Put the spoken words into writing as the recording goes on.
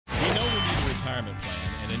retirement plan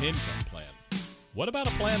and an income plan. What about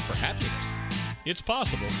a plan for happiness? It's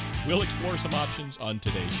possible. We'll explore some options on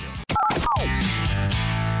today's show.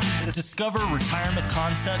 Discover retirement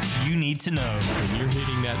concepts you need to know. When you're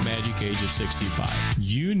hitting that magic age of 65,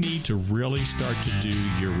 you need to really start to do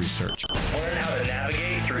your research. Learn how to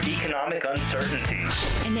navigate through economic uncertainty.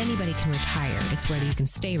 And anybody can retire. It's whether you can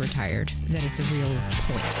stay retired that is the real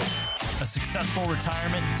point. A successful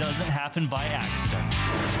retirement doesn't happen by accident.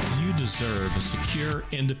 You deserve a secure,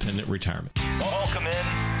 independent retirement. Welcome in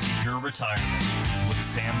to Your Retirement with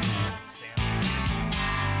Sam Gould.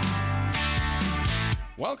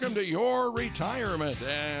 Welcome to Your Retirement,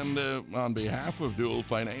 and on behalf of Dual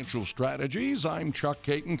Financial Strategies, I'm Chuck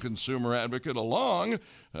Caton, consumer advocate, along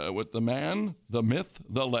with the man, the myth,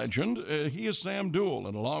 the legend. He is Sam Dual,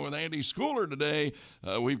 and along with Andy Schooler today,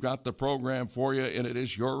 we've got the program for you, and it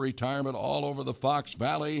is Your Retirement all over the Fox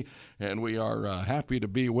Valley, and we are happy to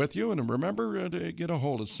be with you. And remember to get a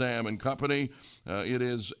hold of Sam and company. It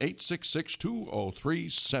is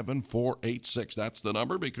 866-203-7486. That's the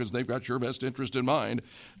number, because they've got your best interest in mind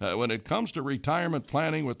when it comes to retirement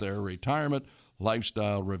planning with their Retirement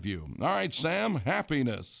Lifestyle Review. All right, Sam,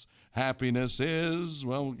 happiness. Happiness is,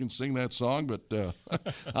 well, we can sing that song, but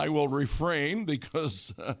I will refrain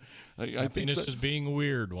because I think happiness is being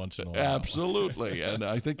weird once in a while. Absolutely. And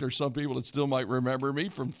I think there's some people that still might remember me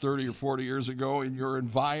from 30 or 40 years ago in your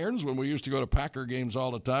environs when we used to go to Packer games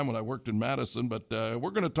all the time when I worked in Madison. But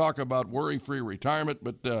we're going to talk about worry-free retirement,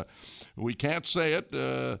 but we can't say it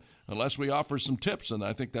unless we offer some tips, and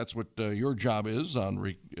I think that's what your job is on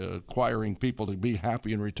requiring people to be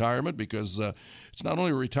happy in retirement, because it's not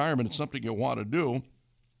only retirement, it's something you want to do,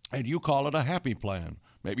 and you call it a happy plan.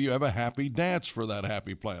 Maybe you have a happy dance for that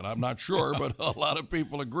happy plan. I'm not sure, but a lot of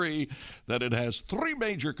people agree that it has three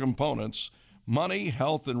major components: money,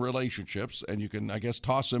 health, and relationships. And you can, I guess,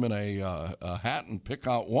 toss them in a hat and pick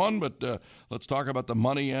out one. But let's talk about the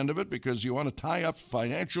money end of it, because you want to tie up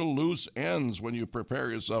financial loose ends when you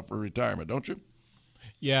prepare yourself for retirement, don't you?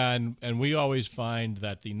 Yeah, and we always find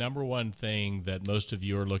that the number one thing that most of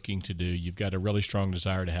you are looking to do, you've got a really strong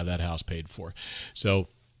desire to have that house paid for. So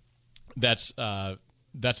that's an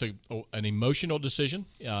emotional decision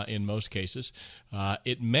in most cases.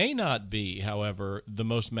 It may not be, however, the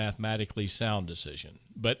most mathematically sound decision.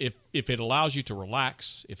 But if it allows you to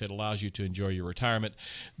relax, if it allows you to enjoy your retirement,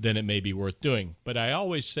 then it may be worth doing. But I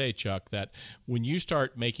always say, Chuck, that when you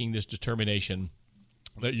start making this determination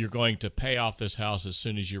that you're going to pay off this house as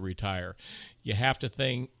soon as you retire, you have to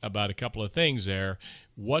think about a couple of things there.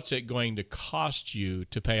 What's it going to cost you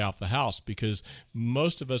to pay off the house? Because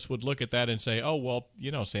most of us would look at that and say, oh, well,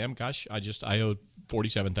 Sam, gosh, I owe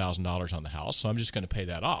 $47,000 on the house, so I'm just going to pay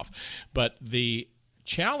that off. But the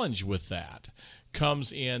challenge with that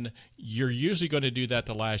comes in, you're usually going to do that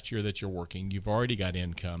the last year that you're working. You've already got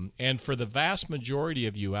income. And for the vast majority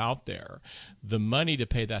of you out there, the money to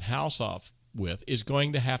pay that house off with is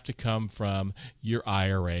going to have to come from your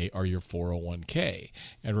IRA or your 401k.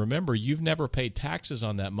 And remember, you've never paid taxes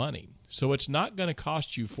on that money. So it's not going to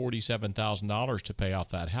cost you $47,000 to pay off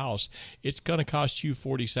that house. It's going to cost you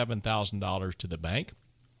 $47,000 to the bank.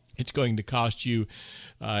 It's going to cost you,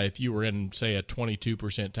 if you were in, say, a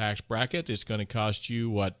 22% tax bracket, it's going to cost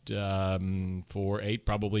you, probably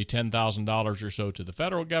 $10,000 or so to the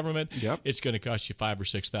federal government. Yep. It's going to cost you $5,000 or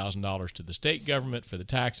 $6,000 to the state government for the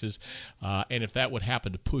taxes. And if that would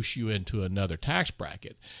happen to push you into another tax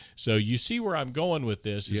bracket. So you see where I'm going with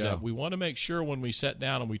this, is that we want to make sure when we sit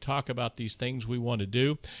down and we talk about these things we want to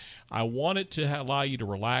do, I want it to allow you to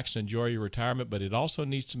relax and enjoy your retirement, but it also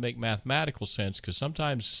needs to make mathematical sense, because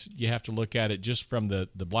sometimes you have to look at it just from the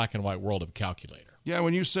black and white world of a calculator. Yeah,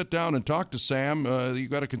 when you sit down and talk to Sam, you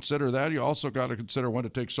got to consider that. You also got to consider when to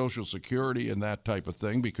take Social Security and that type of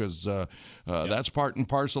thing, because that's part and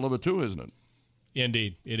parcel of it too, isn't it?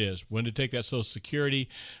 Indeed, it is. When to take that Social Security,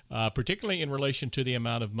 particularly in relation to the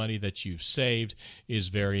amount of money that you've saved, is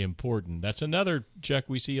very important. That's another, Chuck,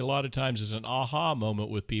 we see a lot of times is an aha moment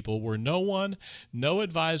with people where no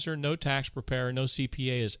advisor, no tax preparer, no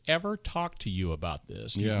CPA has ever talked to you about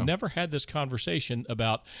this. Yeah. You've never had this conversation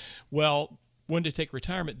about, well, when to take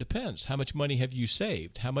retirement depends. How much money have you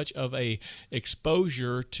saved? How much of a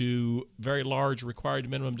exposure to very large required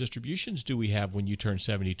minimum distributions do we have when you turn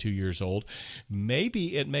 72 years old?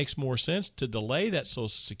 Maybe it makes more sense to delay that Social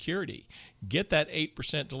Security, get that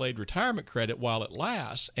 8% delayed retirement credit while it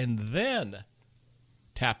lasts, and then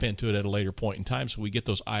tap into it at a later point in time so we get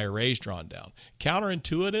those IRAs drawn down.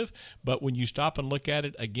 Counterintuitive, but when you stop and look at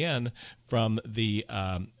it again from the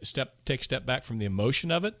take a step back from the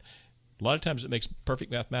emotion of it, A lot of times it makes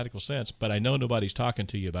perfect mathematical sense, but I know nobody's talking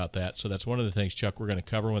to you about that. So that's one of the things, Chuck, we're going to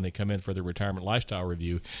cover when they come in for the retirement lifestyle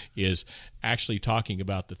review, is actually talking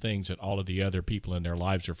about the things that all of the other people in their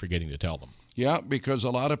lives are forgetting to tell them. Yeah, because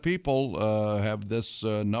a lot of people have this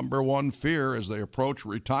number one fear as they approach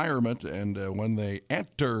retirement, and when they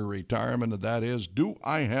enter retirement, and that is, do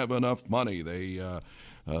I have enough money? They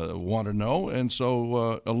want to know, and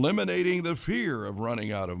so eliminating the fear of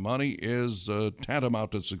running out of money is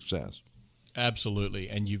tantamount to success. Absolutely.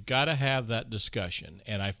 And you've got to have that discussion.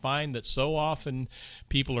 And I find that so often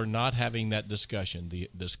people are not having that discussion. The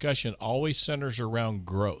discussion always centers around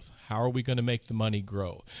growth. How are we going to make the money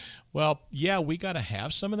grow? Well, yeah, we got to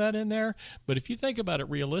have some of that in there. But if you think about it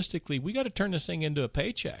realistically, we got to turn this thing into a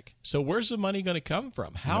paycheck. So where's the money going to come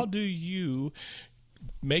from? How do you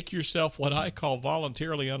make yourself what I call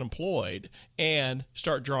voluntarily unemployed and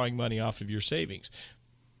start drawing money off of your savings?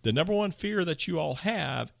 The number one fear that you all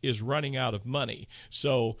have is running out of money.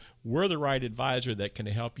 So we're the right advisor that can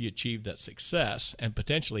help you achieve that success and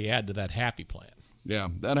potentially add to that happy plan. Yeah,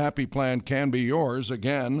 that happy plan can be yours,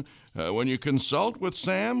 again, when you consult with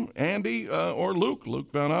Sam, Andy, or Luke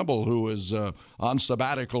Van Ubbel, who is on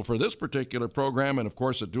sabbatical for this particular program, and, of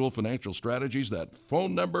course, at Dual Financial Strategies. That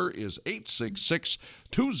phone number is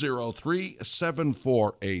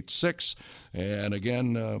 866-203-7486. And,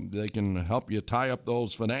 again, they can help you tie up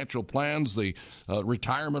those financial plans, the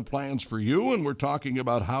retirement plans for you, and we're talking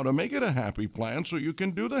about how to make it a happy plan so you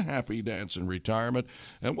can do the happy dance in retirement.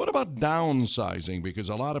 And what about downsizing? Because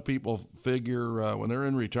a lot of people figure when they're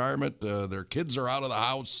in retirement, their kids are out of the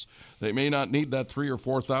house. They may not need that 3,000 or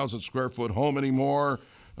 4,000 square foot home anymore.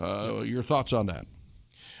 Your thoughts on that?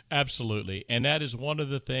 Absolutely. And that is one of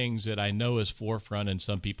the things that I know is forefront in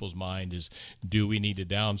some people's mind is, do we need to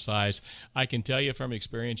downsize? I can tell you from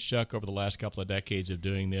experience, Chuck, over the last couple of decades of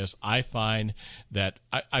doing this, I find that,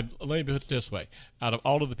 let me put it this way. Out of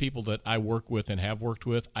all of the people that I work with and have worked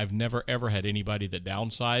with, I've never, ever had anybody that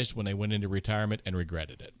downsized when they went into retirement and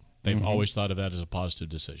regretted it. They've always thought of that as a positive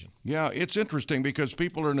decision. Yeah, it's interesting because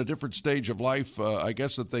people are in a different stage of life. I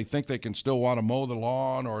guess that they think they can still want to mow the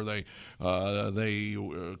lawn, or they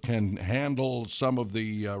can handle some of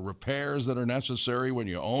the repairs that are necessary when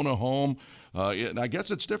you own a home. I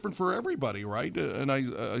guess it's different for everybody, right? And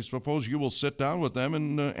I suppose you will sit down with them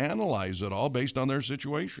and analyze it all based on their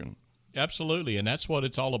situation. Absolutely, and that's what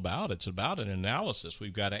it's all about. It's about an analysis.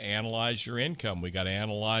 We've got to analyze your income. We've got to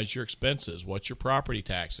analyze your expenses. What's your property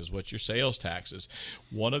taxes? What's your sales taxes?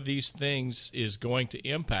 One of these things is going to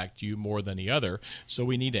impact you more than the other, so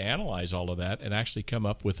we need to analyze all of that and actually come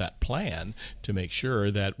up with that plan to make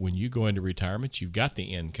sure that when you go into retirement, you've got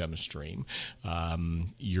the income stream,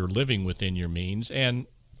 you're living within your means, and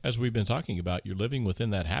as we've been talking about, you're living within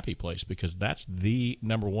that happy place, because that's the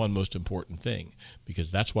number one most important thing,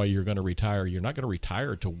 because that's why you're going to retire. You're not going to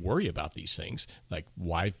retire to worry about these things. Like,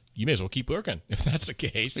 why? You may as well keep working if that's the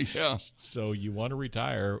case. Yeah. So you want to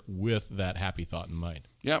retire with that happy thought in mind.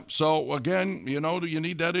 Yeah. So, again, you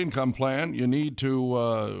need that income plan. You need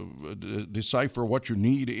to decipher what you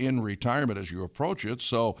need in retirement as you approach it.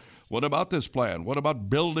 So what about this plan? What about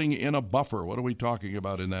building in a buffer? What are we talking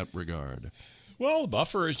about in that regard? Well, the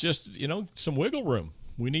buffer is just, some wiggle room.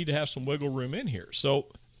 We need to have some wiggle room in here. So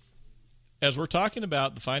as we're talking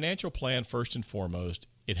about the financial plan, first and foremost,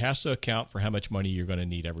 it has to account for how much money you're going to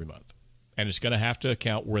need every month. And it's going to have to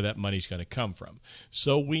account where that money's going to come from.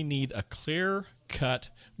 So we need a clear-cut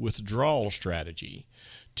withdrawal strategy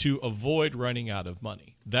to avoid running out of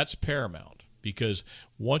money. That's paramount, because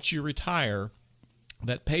once you retire,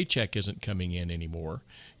 that paycheck isn't coming in anymore.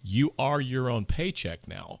 You are your own paycheck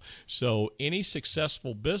now. So any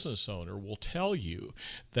successful business owner will tell you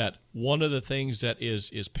that one of the things that is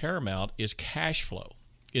paramount is cash flow,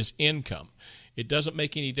 is income. It doesn't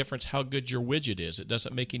make any difference how good your widget is. It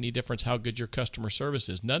doesn't make any difference how good your customer service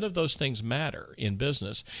is. None of those things matter in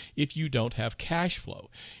business if you don't have cash flow.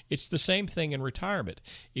 It's the same thing in retirement.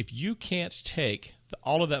 If you can't take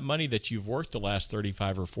all of that money that you've worked the last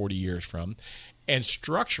 35 or 40 years from and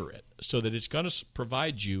structure it so that it's going to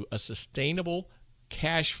provide you a sustainable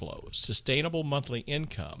cash flow, sustainable monthly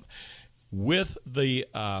income, with the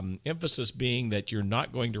emphasis being that you're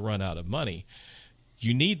not going to run out of money,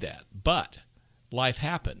 you need that. But life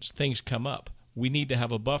happens. Things come up. We need to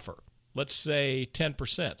have a buffer. Let's say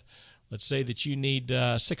 10%. Let's say that you need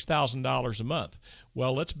 $6,000 a month.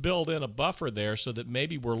 Well, let's build in a buffer there so that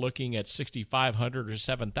maybe we're looking at $6,500 or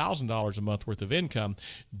 $7,000 a month worth of income,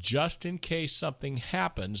 just in case something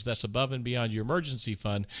happens that's above and beyond your emergency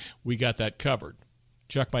fund. We got that covered.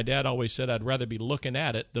 Chuck, my dad always said I'd rather be looking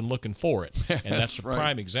at it than looking for it. And that's a right.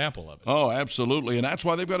 prime example of it. Oh, absolutely. And that's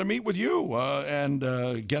why they've got to meet with you and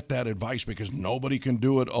get that advice, because nobody can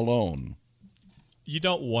do it alone. You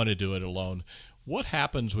don't want to do it alone. What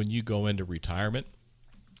happens when you go into retirement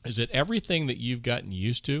is that everything that you've gotten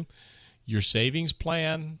used to, your savings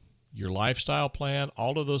plan, your lifestyle plan,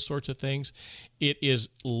 all of those sorts of things, it is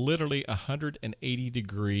literally a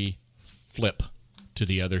 180-degree flip to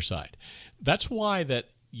the other side. That's why that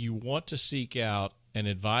you want to seek out an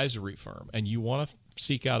advisory firm, and you want to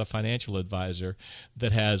seek out a financial advisor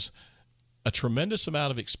that has a tremendous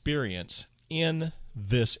amount of experience in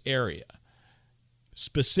this area,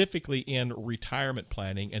 specifically in retirement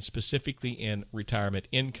planning and specifically in retirement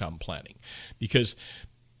income planning, because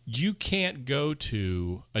you can't go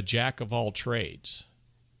to a jack of all trades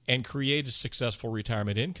and create a successful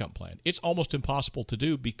retirement income plan. It's almost impossible to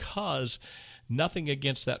do, because nothing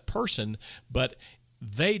against that person, but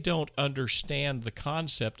they don't understand the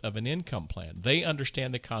concept of an income plan. They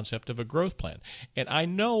understand the concept of a growth plan. And I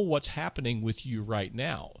know what's happening with you right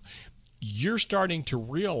now. You're starting to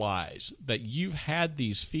realize that you've had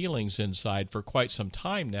these feelings inside for quite some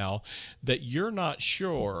time now, that you're not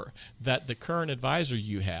sure that the current advisor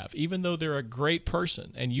you have, even though they're a great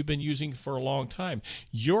person and you've been using for a long time,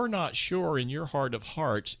 you're not sure in your heart of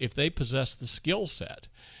hearts if they possess the skill set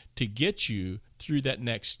to get you through that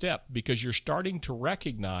next step, because you're starting to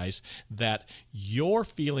recognize that your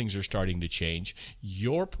feelings are starting to change,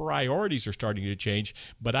 your priorities are starting to change.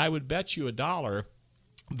 But I would bet you $1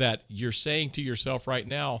 that you're saying to yourself right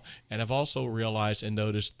now, and I've also realized and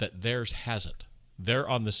noticed that theirs hasn't. They're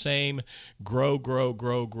on the same grow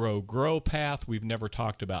path. We've never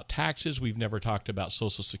talked about taxes. We've never talked about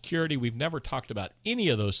Social Security. We've never talked about any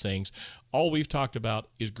of those things. All we've talked about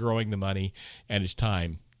is growing the money, and it's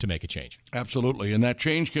time to make a change. Absolutely. And that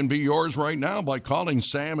change can be yours right now by calling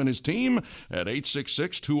Sam and his team at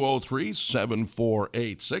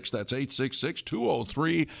 866-203-7486. That's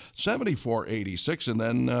 866-203-7486. And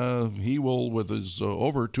then he will, with his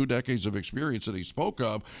over 2 decades of experience that he spoke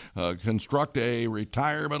of, construct a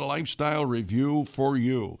retirement lifestyle review for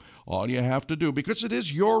you. All you have to do, because it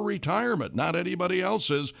is your retirement, not anybody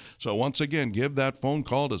else's. So once again, give that phone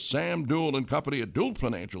call to Sam Duell and Company at Duell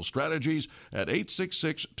Financial Strategies at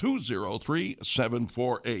 866-203-7486.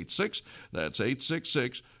 That's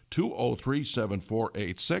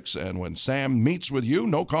 866-203-7486. And when Sam meets with you,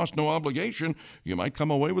 no cost, no obligation, you might come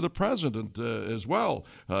away with a present as well.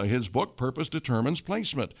 His book, Purpose Determines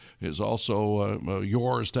Placement, is also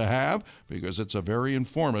yours to have, because it's a very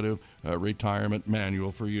informative retirement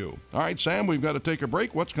manual for you. All right, Sam, we've got to take a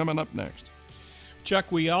break. What's coming up next?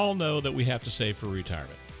 Chuck, we all know that we have to save for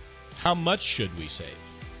retirement. How much should we save?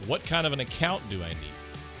 What kind of an account do I need?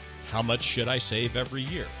 How much should I save every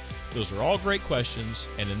year? Those are all great questions,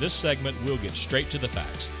 and in this segment, we'll get straight to the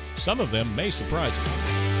facts. Some of them may surprise you.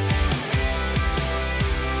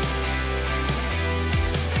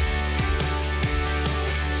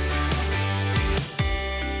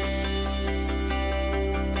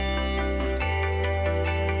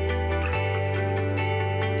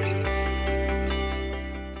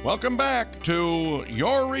 Welcome back to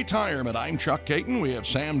Your Retirement. I'm Chuck Caton. We have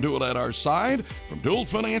Sam Duell at our side from Duell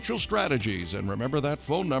Financial Strategies. And remember that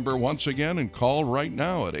phone number once again, and call right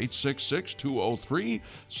now at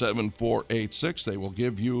 866-203-7486. They will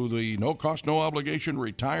give you the no cost, no obligation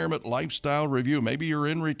retirement lifestyle review. Maybe you're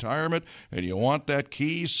in retirement and you want that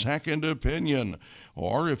key second opinion.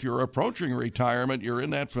 Or if you're approaching retirement, you're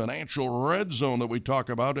in that financial red zone that we talk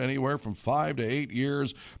about, anywhere from 5 to 8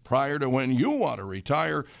 years prior to when you want to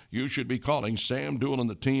retire. You should be calling Sam Duell and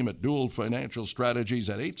the team at Duell Financial Strategies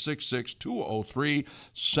at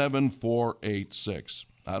 866-203-7486.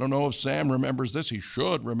 I don't know if Sam remembers this. He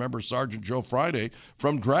should remember Sergeant Joe Friday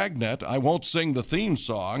from Dragnet. I won't sing the theme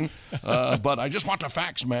song, but I just want the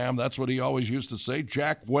facts, ma'am. That's what he always used to say.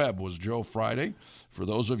 Jack Webb was Joe Friday, for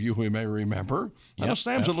those of you who may remember. Yep, I know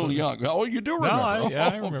Sam's absolutely. a little young. Oh, you do remember?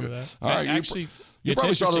 I remember that. All right, Actually, you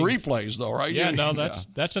probably saw the replays, though, right? Yeah, no,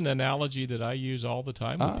 that's an analogy that I use all the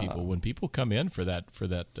time with people. When people come in for that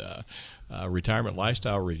retirement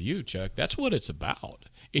lifestyle review, Chuck, that's what it's about.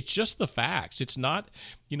 It's just the facts. It's not,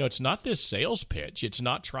 it's not this sales pitch. It's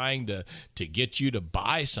not trying to get you to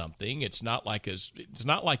buy something. It's not like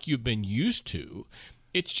you've been used to.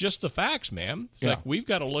 It's just the facts, man. It's like we've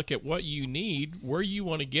got to look at what you need, where you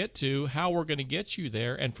want to get to, how we're going to get you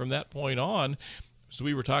there, and from that point on, as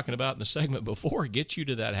we were talking about in the segment before, get you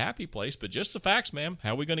to that happy place. But just the facts, ma'am.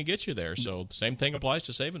 How are we going to get you there? So the same thing applies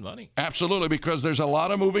to saving money. Absolutely, because there's a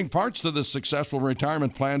lot of moving parts to this successful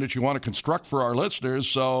retirement plan that you want to construct for our listeners.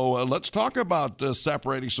 So let's talk about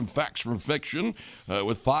separating some facts from fiction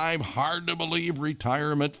with 5 hard-to-believe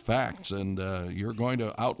retirement facts. And you're going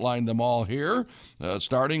to outline them all here,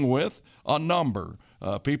 starting with a number.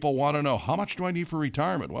 People want to know, how much do I need for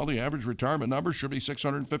retirement? Well, the average retirement number should be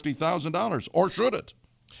 $650,000, or should it?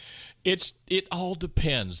 It all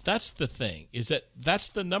depends. That's the thing, that's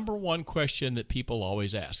the number one question that people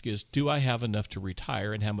always ask is, do I have enough to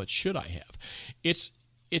retire, and how much should I have? It's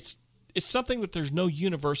something that there's no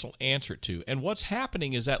universal answer to. And what's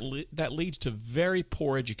happening is that leads to very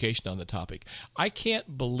poor education on the topic. I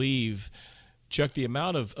can't believe, Chuck, the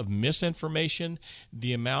amount of misinformation,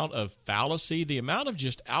 the amount of fallacy, the amount of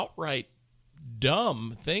just outright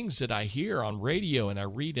dumb things that I hear on radio and I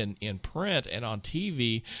read in print and on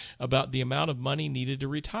TV about the amount of money needed to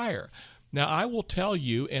retire. Now, I will tell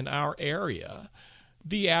you, in our area,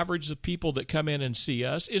 the average of people that come in and see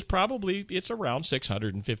us is probably, it's around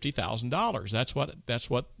 $650,000. That's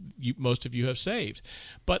what most of you have saved.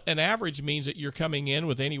 But an average means that you're coming in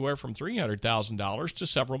with anywhere from $300,000 to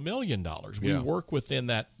several $1 million. We work within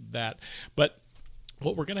that. But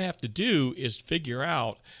what we're going to have to do is figure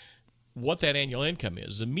out what that annual income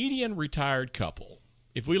is. The median retired couple,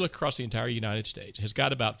 if we look across the entire United States, has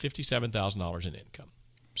got about $57,000 in income.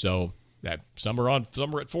 So that some are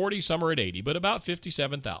at 40, some are at 80, but about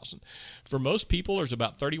 57,000. For most people, there's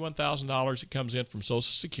about $31,000 that comes in from Social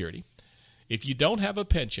Security. If you don't have a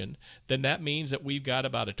pension, then that means that we've got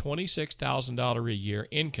about a $26,000 a year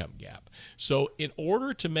income gap. So in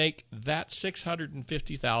order to make that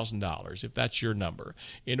 $650,000, if that's your number,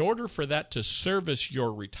 in order for that to service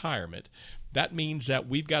your retirement, that means that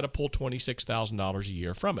we've got to pull $26,000 a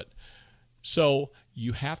year from it. So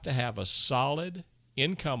you have to have a solid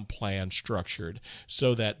income plan structured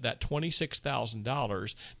so that that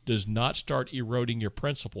 $26,000 does not start eroding your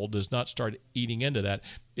principal, does not start eating into that.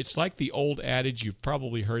 It's like the old adage, you've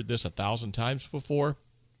probably heard this 1,000 times before,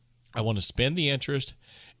 I want to spend the interest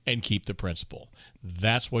and keep the principal.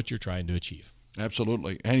 That's what you're trying to achieve.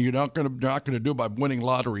 Absolutely. And you're not going to do it by winning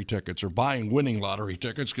lottery tickets or buying winning lottery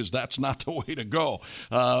tickets, because that's not the way to go.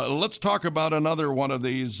 Let's talk about another one of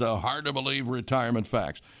these hard-to-believe retirement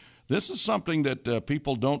facts. This is something that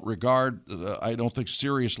people don't regard, I don't think,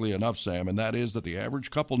 seriously enough, Sam, and that is that the average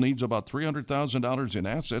couple needs about $300,000 in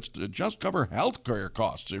assets to just cover health care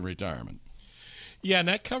costs in retirement. Yeah, and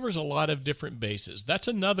that covers a lot of different bases. That's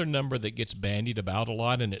another number that gets bandied about a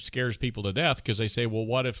lot, and it scares people to death because they say, well,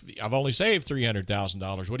 what if I've only saved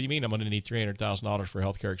 $300,000? What do you mean I'm going to need $300,000 for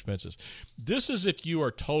health care expenses? This is if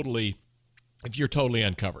you're totally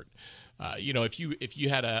uncovered. If you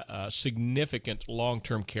had a significant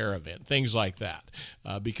long-term care event, things like that,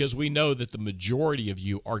 because we know that the majority of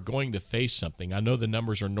you are going to face something. I know the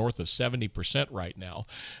numbers are north of 70% right now,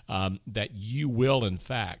 that you will, in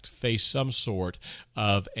fact, face some sort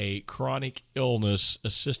of a chronic illness,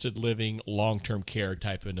 assisted living, long-term care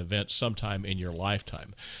type of an event sometime in your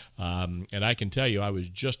lifetime. And I can tell you, I was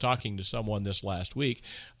just talking to someone this last week.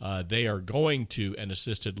 They are going to an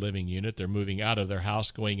assisted living unit. They're moving out of their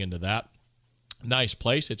house, going into that. Nice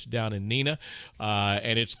place. It's down in Neenah,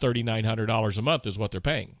 and it's $3,900 a month is what they're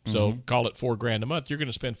paying. So call it $4,000 a month. You're going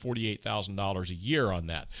to spend $48,000 a year on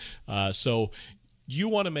that. So you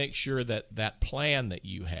want to make sure that that plan that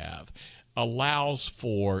you have allows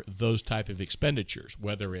for those type of expenditures,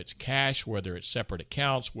 whether it's cash, whether it's separate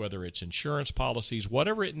accounts, whether it's insurance policies,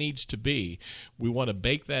 whatever it needs to be. We want to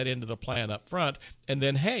bake that into the plan up front. And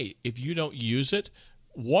then, hey, if you don't use it,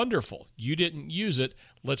 wonderful. You didn't use it.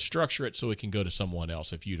 Let's structure it so it can go to someone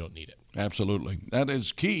else if you don't need it. Absolutely. That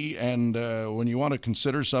is key. And when you want to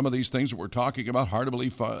consider some of these things that we're talking about,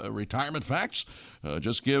 hard-to-believe retirement facts,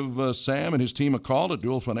 just give Sam and his team a call at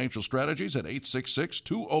Dual Financial Strategies at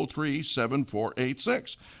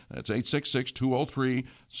 866-203-7486. That's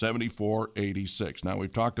 866-203-7486. Now,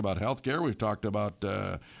 we've talked about health care. We've talked about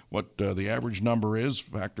what the average number is,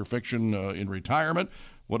 factor fiction in retirement.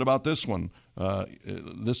 What about this one?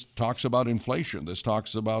 This talks about inflation. This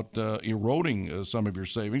talks about eroding some of your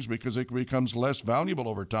savings because it becomes less valuable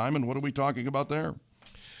over time. And what are we talking about there?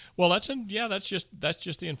 Well, that's just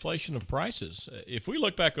the inflation of prices. If we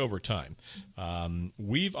look back over time,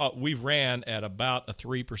 we've ran at about a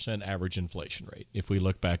 3% average inflation rate. If you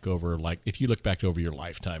look back over your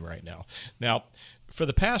lifetime right now. Now, for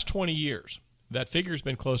the past 20 years, that figure's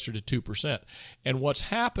been closer to 2%. And what's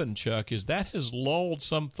happened, Chuck, is that has lulled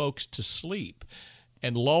some folks to sleep.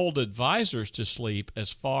 and lulled advisors to sleep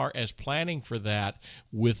as far as planning for that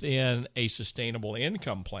within a sustainable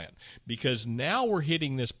income plan. Because now we're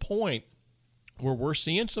hitting this point where we're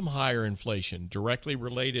seeing some higher inflation directly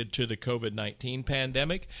related to the COVID-19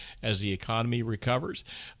 pandemic as the economy recovers.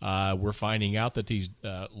 We're finding out that these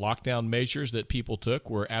lockdown measures that people took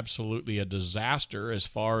were absolutely a disaster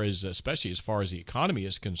especially as far as the economy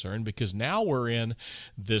is concerned, because now we're in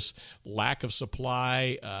this lack of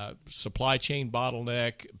supply chain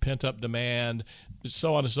bottleneck, pent-up demand,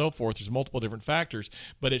 so on and so forth. There's multiple different factors,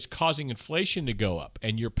 but it's causing inflation to go up,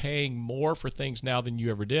 and you're paying more for things now than you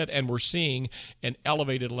ever did, and we're seeing an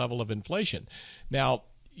elevated level of inflation. Now,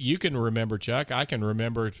 you can remember, Chuck, I can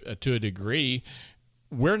remember to a degree,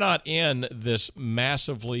 we're not in this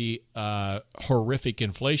massively horrific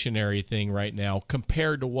inflationary thing right now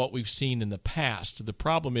compared to what we've seen in the past. The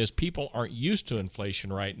problem is people aren't used to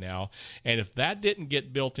inflation right now, and if that didn't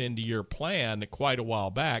get built into your plan quite a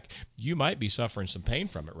while back, you might be suffering some pain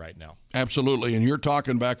from it right now. Absolutely, and you're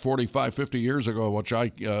talking back 45, 50 years ago, which I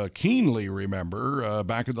keenly remember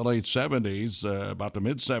back in the late 70s, about the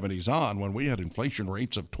mid-70s on, when we had inflation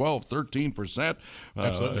rates of 12, 13%,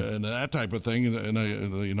 and that type of thing,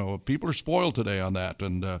 and people are spoiled today on that,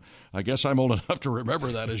 and I guess I'm old enough to remember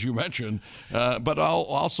that, as you mentioned, but I'll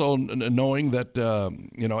also knowing that,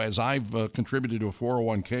 as I've contributed to a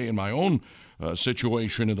 401k in my own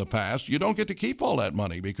situation in the past, you don't get to keep all that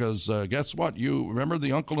money because guess what? You remember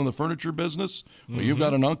the uncle in the furniture business? Well, you've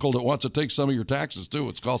got an uncle that wants to take some of your taxes too.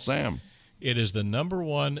 It's called Sam. It is the number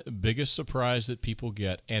one biggest surprise that people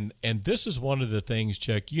get. And this is one of the things,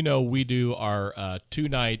 Chuck, we do our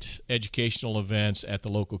 2-night educational events at the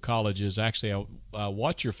local colleges. Actually,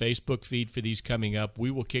 watch your Facebook feed for these coming up. We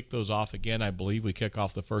will kick those off again. I believe we kick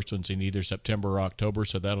off the first ones in either September or October,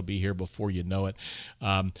 so that'll be here before you know it.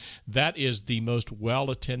 That is the most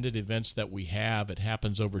well-attended events that we have. It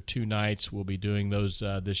happens over 2 nights. We'll be doing those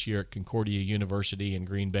this year at Concordia University in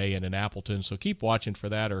Green Bay and in Appleton, so keep watching for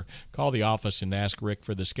that or call the office and ask Rick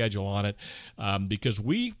for the schedule on it, because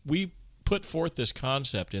we put forth this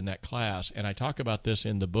concept in that class, and I talk about this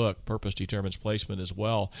in the book, Purpose Determines Placement as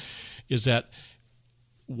well, is that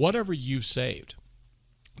whatever you've saved,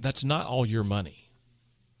 that's not all your money.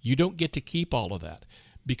 You don't get to keep all of that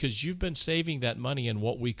because you've been saving that money in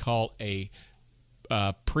what we call a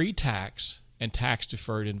pre-tax and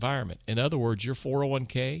tax-deferred environment. In other words, your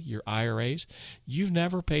 401k, your IRAs, you've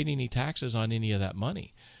never paid any taxes on any of that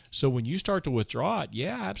money. So when you start to withdraw it,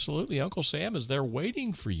 yeah, absolutely, Uncle Sam is there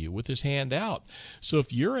waiting for you with his hand out. So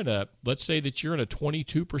if you're let's say that you're in a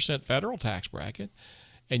 22% federal tax bracket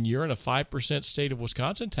and you're in a 5% state of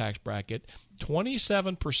Wisconsin tax bracket,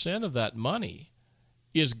 27% of that money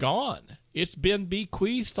is gone. It's been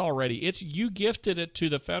bequeathed already. You gifted it to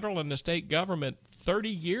the federal and the state government 30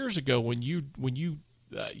 years ago when you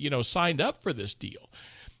signed up for this deal.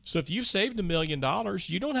 So if you've saved $1 million,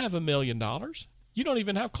 you don't have $1 million. You don't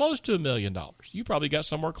even have close to $1 million. You probably got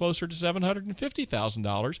somewhere closer to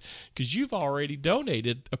 $750,000 because you've already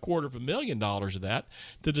donated $250,000 of that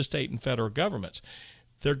to the state and federal governments.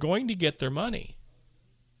 They're going to get their money.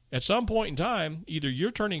 At some point in time, either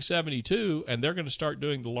you're turning 72 and they're going to start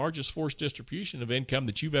doing the largest forced distribution of income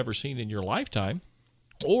that you've ever seen in your lifetime,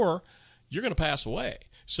 or you're going to pass away.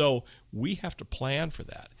 So we have to plan for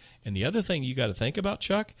that. And the other thing you got to think about,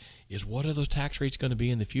 Chuck, is what are those tax rates going to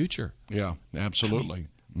be in the future? Yeah, absolutely.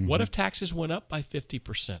 What if taxes went up by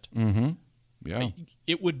 50%? Mm-hmm. Yeah.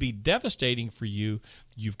 It would be devastating for you.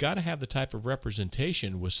 You've got to have the type of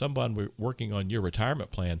representation with someone working on your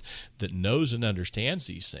retirement plan that knows and understands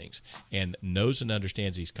these things and knows and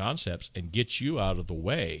understands these concepts and gets you out of the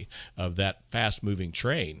way of that fast-moving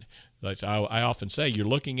train. Like I often say, you're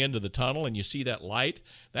looking into the tunnel and you see that light.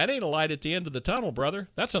 That ain't a light at the end of the tunnel, brother.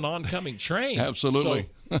 That's an oncoming train. Absolutely.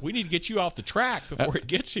 So we need to get you off the track before it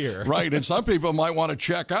gets here. Right, and some people might want to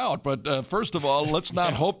check out, but first of all, let's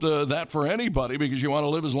not hope that for anybody because you want to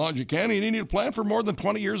live as long as you can, and you need to plan for more than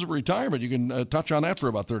 20 years of retirement. You can touch on that for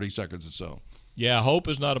about 30 seconds or so. Yeah, hope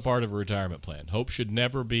is not a part of a retirement plan. Hope should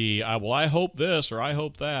never be, I hope this or I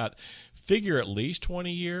hope that. Figure at least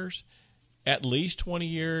 20 years. At least 20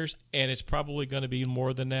 years, and it's probably going to be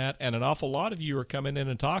more than that. And an awful lot of you are coming in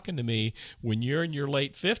and talking to me when you're in your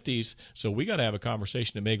late 50s, so we got to have a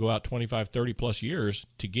conversation that may go out 25, 30 plus years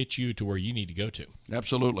to get you to where you need to go to.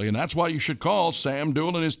 Absolutely, and that's why you should call Sam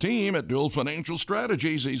Duell and his team at Duell Financial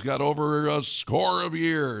Strategies. He's got over a score of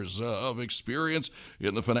years of experience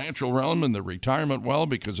in the financial realm and the retirement realm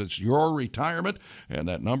because it's your retirement, and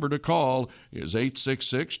that number to call is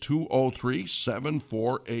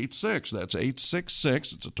 866-203-7486. That's That's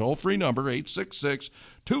 866. It's a toll-free number,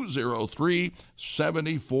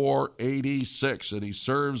 866-203-7486. And he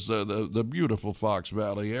serves the beautiful Fox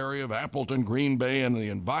Valley area of Appleton, Green Bay, and the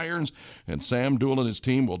environs. And Sam Duell and his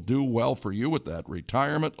team will do well for you with that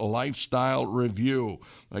retirement lifestyle review.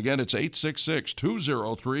 Again, it's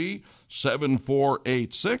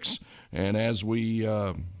 866-203-7486. And as we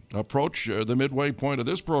approach the midway point of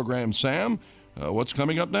this program, Sam, what's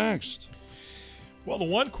coming up next? Well, the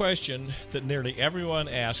one question that nearly everyone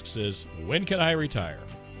asks is, when can I retire?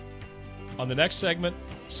 On the next segment,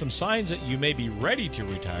 some signs that you may be ready to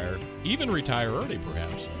retire, even retire early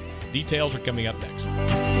perhaps. Details are coming up next.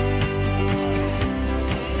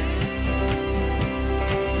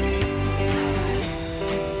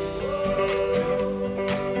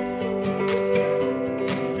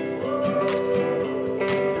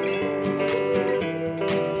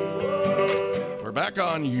 Back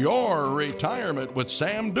on Your Retirement with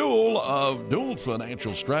Sam Duell of Duell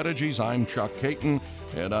Financial Strategies. I'm Chuck Caton,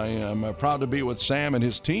 and I am proud to be with Sam and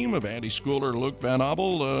his team of Andy Schooler, Luke Van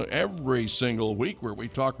Obel, every single week where we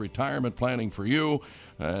talk retirement planning for you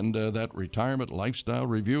and that retirement lifestyle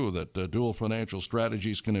review that Duell Financial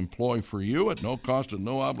Strategies can employ for you at no cost and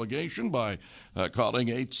no obligation by calling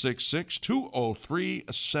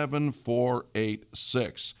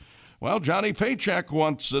 866-203-7486. Well, Johnny Paycheck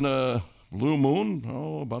once in a blue moon,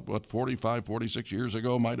 about 45, 46 years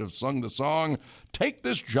ago, might have sung the song, "Take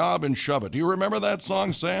This Job and Shove It." Do you remember that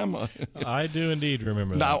song, Sam? I do indeed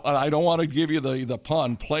remember that. Now, I don't want to give you the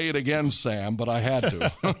pun. Play it again, Sam, but I had to.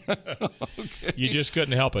 Okay. You just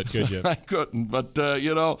couldn't help it, could you? I couldn't. But,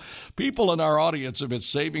 people in our audience have been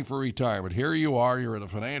saving for retirement. Here you are. You're in a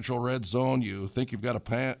financial red zone. You think you've got a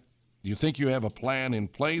plan. You think you have a plan in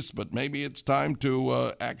place, but maybe it's time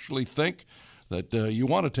to actually think that you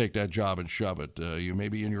want to take that job and shove it. You may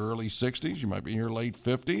be in your early 60s, you might be in your late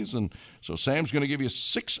 50s, and so Sam's going to give you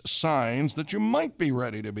 6 signs that you might be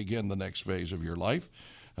ready to begin the next phase of your life,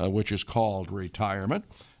 which is called retirement.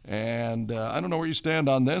 And I don't know where you stand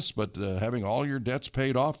on this, but having all your debts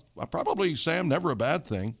paid off, probably, Sam, never a bad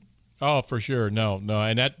thing. Oh, for sure. No.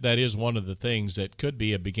 And that is one of the things that could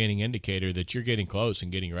be a beginning indicator that you're getting close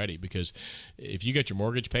and getting ready, because if you get your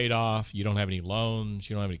mortgage paid off, you don't have any loans,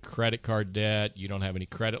 you don't have any credit card debt, you don't have any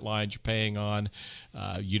credit lines you're paying on,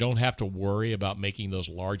 you don't have to worry about making those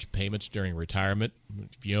large payments during retirement.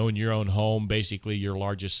 If you own your own home, basically your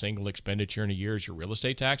largest single expenditure in a year is your real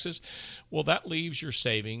estate taxes. Well, that leaves your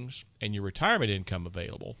savings and your retirement income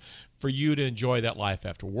available for you to enjoy that life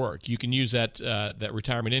after work. You can use that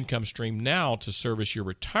retirement income stream now to service your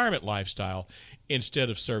retirement lifestyle instead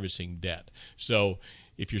of servicing debt. So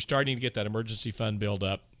if you're starting to get that emergency fund build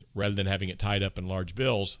up, rather than having it tied up in large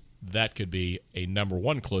bills, that could be a number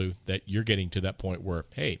one clue that you're getting to that point where,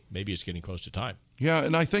 hey, maybe it's getting close to time. Yeah,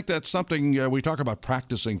 and I think that's something we talk about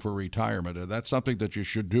practicing for retirement. That's something that you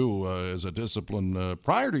should do as a discipline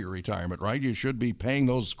prior to your retirement, right? You should be paying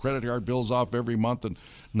those credit card bills off every month and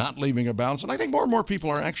not leaving a balance. And I think more and more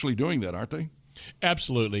people are actually doing that, aren't they?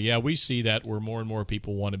 Absolutely. Yeah, we see that where more and more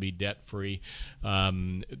people want to be debt-free.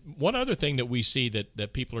 One other thing that we see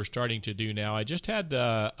that people are starting to do now, I just had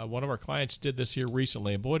one of our clients did this here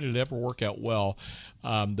recently, and boy, did it ever work out well.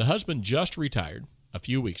 The husband just retired a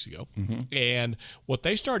few weeks ago, and what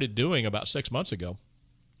they started doing about 6 months ago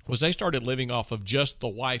was they started living off of just the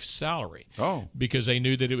wife's salary. Because they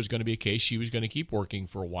knew that it was going to be a case she was going to keep working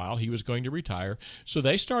for a while. He was going to retire. So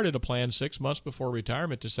they started a plan 6 months before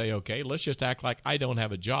retirement to say, okay, let's just act like I don't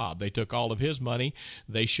have a job. They took all of his money,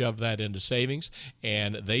 they shoved that into savings,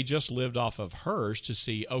 and they just lived off of hers to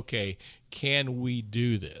see, okay, can we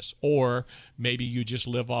do this? Or maybe you just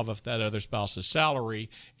live off of that other spouse's salary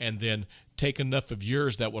and then take enough of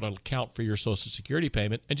yours that would account for your Social Security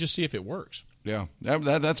payment and just see if it works. Yeah,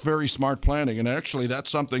 that's very smart planning. And actually,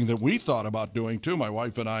 that's something that we thought about doing, too, my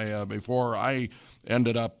wife and I, before I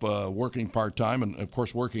ended up working part-time and, of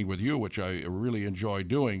course, working with you, which I really enjoy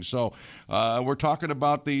doing. So we're talking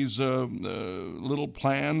about these little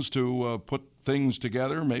plans to put things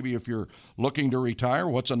together. Maybe if you're looking to retire,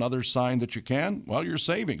 what's another sign that you can? Well, your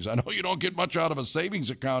savings. I know you don't get much out of a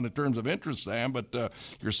savings account in terms of interest, Sam, but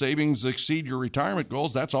your savings exceed your retirement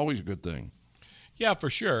goals. That's always a good thing. Yeah,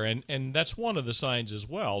 for sure. And that's one of the signs as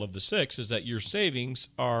well of the 6 is that your savings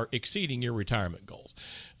are exceeding your retirement goals.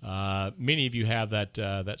 Many of you have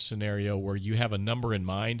that scenario where you have a number in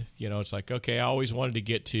mind. You know, it's like, okay, I always wanted to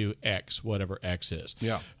get to X, whatever X is.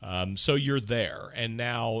 Yeah. So you're there, and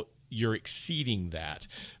now you're exceeding that.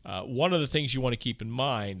 One of the things you want to keep in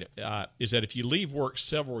mind is that if you leave work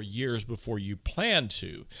several years before you plan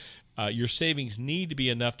to, your savings need to be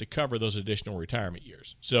enough to cover those additional retirement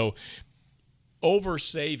years. So over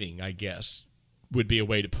saving, I guess, would be a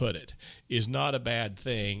way to put it, is not a bad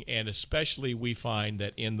thing. And especially we find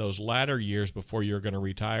that in those latter years before you're going to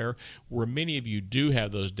retire, where many of you do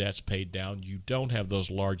have those debts paid down, you don't have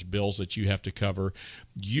those large bills that you have to cover,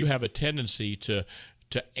 you have a tendency to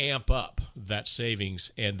amp up that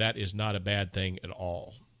savings, and that is not a bad thing at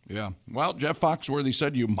all. Yeah. Well, Jeff Foxworthy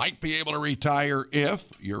said you might be able to retire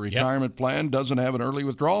if your retirement plan doesn't have an early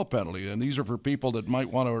withdrawal penalty. And these are for people that might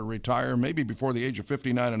want to retire maybe before the age of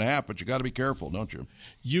 59 and a half, but you got to be careful, don't you?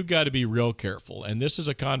 You got to be real careful. And this is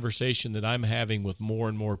a conversation that I'm having with more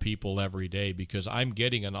and more people every day, because I'm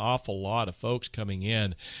getting an awful lot of folks coming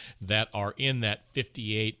in that are in that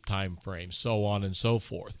 58 time frame, so on and so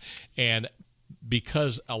forth. And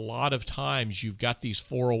because a lot of times you've got these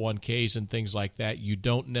 401ks and things like that, you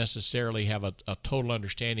don't necessarily have a total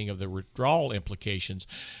understanding of the withdrawal implications.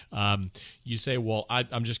 You say, well,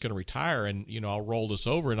 I'm just going to retire and, I'll roll this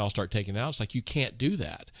over and I'll start taking it out. It's like, you can't do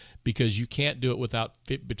that, because you can't do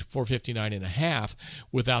it before 59 and a half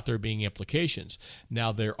without there being implications.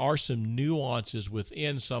 Now, there are some nuances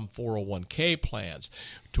within some 401k plans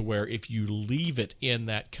to where if you leave it in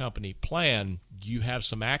that company plan, you have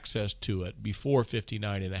some access to it before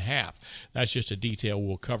 59 and a half. That's just a detail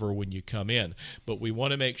we'll cover when you come in. But we want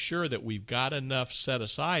to make sure that we've got enough set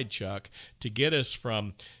aside, Chuck, to get us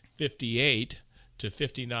from 58 to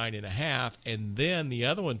 59 and a half. And then the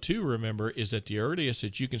other one too, remember, is that the earliest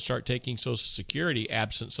that you can start taking Social Security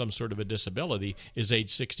absent some sort of a disability is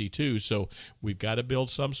age 62. So we've got to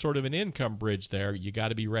build some sort of an income bridge there. You got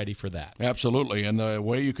to be ready for that. Absolutely. And the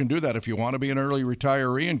way you can do that, if you want to be an early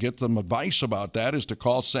retiree and get some advice about that, is to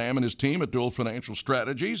call Sam and his team at Dual Financial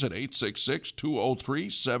Strategies at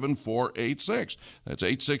 866-203-7486. That's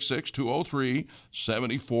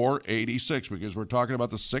 866-203-7486, because we're talking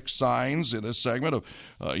about the 6 signs in this segment of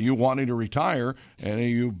you wanting to retire, and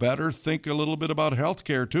you better think a little bit about health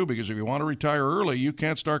care too, because if you want to retire early, you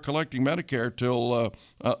can't start collecting Medicare till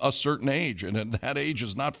a certain age, and that age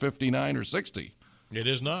is not 59 or 60. It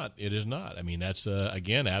is not. It is not. I mean, that's,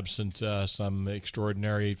 again, absent some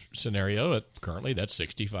extraordinary scenario, currently that's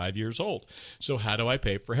 65 years old. So how do I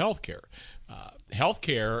pay for health care? Health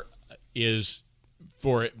care is,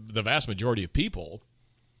 for the vast majority of people,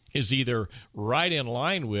 is either right in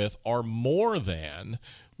line with or more than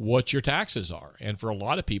what your taxes are. And for a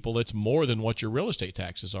lot of people, it's more than what your real estate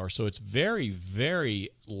taxes are. So it's very, very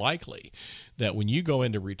likely that when you go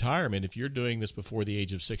into retirement, if you're doing this before the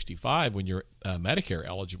age of 65, when you're Medicare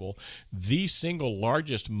eligible, the single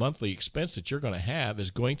largest monthly expense that you're going to have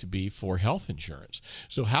is going to be for health insurance.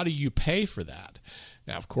 So how do you pay for that?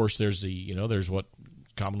 Now, of course, there's there's what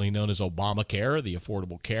commonly known as Obamacare, the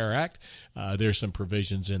Affordable Care Act. There's some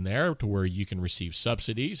provisions in there to where you can receive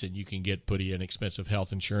subsidies and you can get pretty inexpensive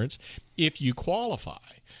health insurance if you qualify.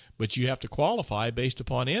 But you have to qualify based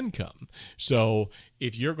upon income. So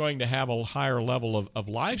if you're going to have a higher level of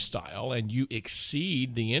lifestyle and you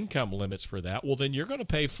exceed the income limits for that, well, then you're going to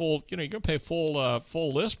pay full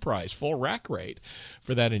list price, full rack rate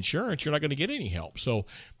for that insurance. You're not going to get any help. So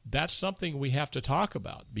that's something we have to talk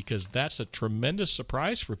about, because that's a tremendous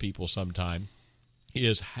surprise for people sometimes,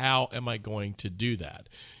 is how am I going to do that?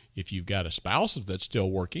 If you've got a spouse that's still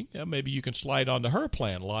working, maybe you can slide onto her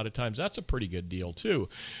plan. A lot of times that's a pretty good deal too.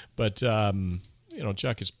 But,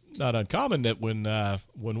 Chuck, it's not uncommon that when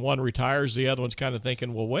one retires, the other one's kind of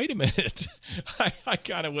thinking, well, wait a minute, I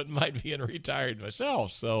kind of wouldn't mind being retired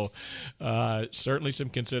myself. So certainly some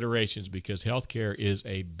considerations, because healthcare is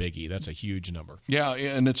a biggie. That's a huge number. Yeah,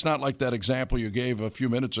 and it's not like that example you gave a few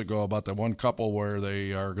minutes ago about the one couple where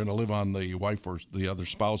they are going to live on the wife or the other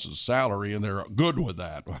spouse's salary, and they're good with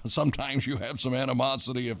that. Sometimes you have some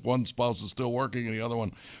animosity if one spouse is still working and the other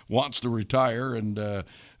one wants to retire, and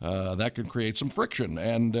that can create some friction.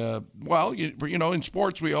 And in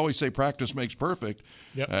sports, we always say practice makes perfect.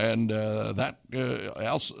 Yep. And that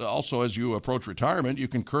also, as you approach retirement, you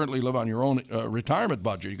can currently live on your own retirement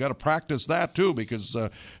budget. You got to practice that too, because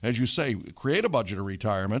as you say, create a budget of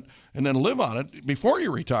retirement and then live on it before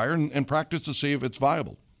you retire, and practice to see if it's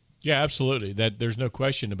viable. Yeah, absolutely. There's no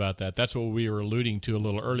question about that. That's what we were alluding to a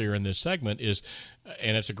little earlier in this segment is,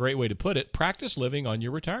 and it's a great way to put it, practice living on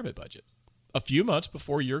your retirement budget. A few months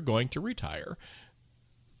before you're going to retire,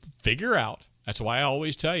 figure out. That's why I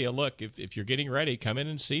always tell you, look, if you're getting ready, come in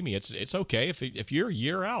and see me. It's okay if you're a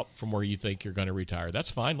year out from where you think you're going to retire.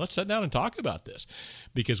 That's fine. Let's sit down and talk about this,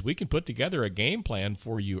 because we can put together a game plan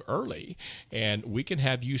for you early, and we can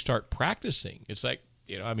have you start practicing. It's like,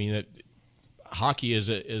 hockey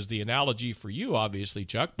is the analogy for you, obviously,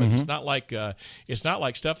 Chuck. But it's not like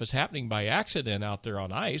stuff is happening by accident out there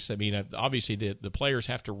on ice. I mean, obviously the players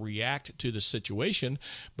have to react to the situation,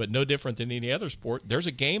 but no different than any other sport. There's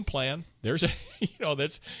a game plan. There's a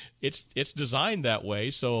it's designed that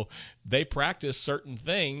way. So they practice certain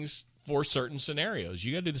things for certain scenarios.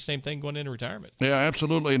 You got to do the same thing going into retirement. Yeah,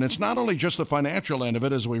 absolutely. And it's not only just the financial end of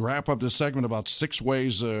it. As we wrap up this segment about 6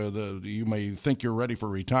 ways you may think you're ready for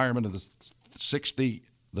retirement, and the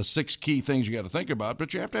 6 key things you got to think about,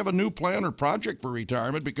 but you have to have a new plan or project for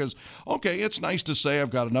retirement because, okay, it's nice to say I've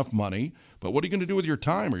got enough money, but what are you going to do with your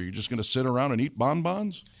time? Are you just going to sit around and eat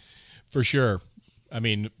bonbons? For sure. I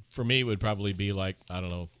mean, for me, it would probably be like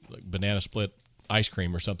banana split ice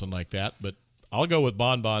cream or something like that, but I'll go with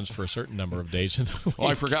bonbons for a certain number of days in the week. Oh,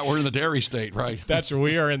 I forgot we're in the dairy state, right? That's where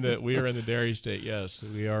we are in the dairy state. Yes,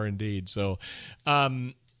 we are indeed. So,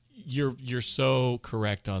 you're so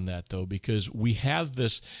correct on that though, because we have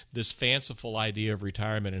this fanciful idea of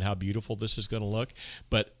retirement and how beautiful this is going to look.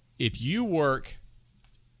 But if you work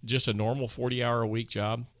just a normal 40-hour-a-week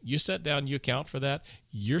job, you sit down, you account for that,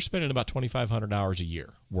 you're spending about 2,500 hours a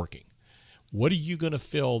year working. What are you going to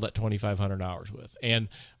fill that 2,500 hours with? And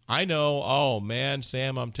I know, oh, man,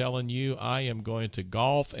 Sam, I'm telling you, I am going to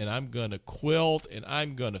golf, and I'm going to quilt, and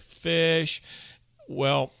I'm going to fish.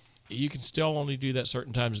 Well, you can still only do that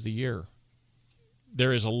certain times of the year.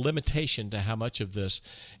 There is a limitation to how much of this.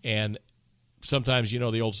 And sometimes,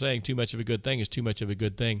 the old saying, too much of a good thing is too much of a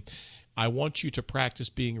good thing. I want you to practice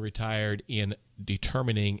being retired in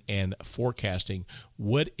determining and forecasting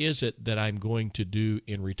what is it that I'm going to do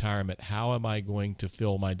in retirement? How am I going to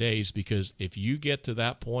fill my days? Because if you get to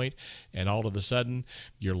that point and all of a sudden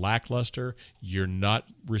you're lackluster, you're not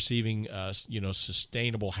receiving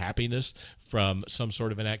sustainable happiness from some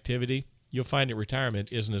sort of an activity, you'll find that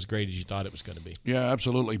retirement isn't as great as you thought it was going to be. Yeah,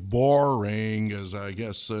 absolutely. Boring, as I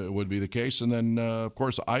guess would be the case. And then, of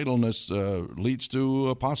course, idleness leads to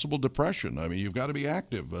a possible depression. I mean, you've got to be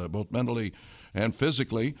active, both mentally and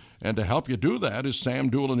physically. And to help you do that is Sam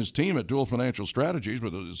Duell and his team at Duell Financial Strategies,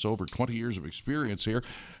 with it's over 20 years of experience here.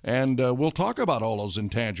 And we'll talk about all those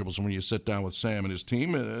intangibles when you sit down with Sam and his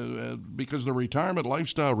team, because the Retirement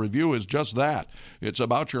Lifestyle Review is just that. It's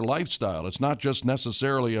about your lifestyle. It's not just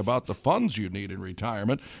necessarily about the funds you need in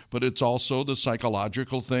retirement, but it's also the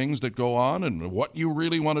psychological things that go on and what you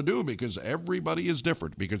really want to do, because everybody is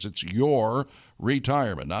different, because it's your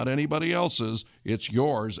retirement, not anybody else's. It's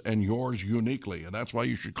yours, and yours uniquely. And that's why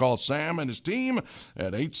you should call Sam and his team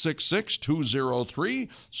at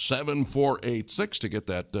 866-203-7486 to get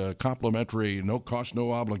that complimentary, no-cost,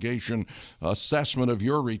 no-obligation assessment of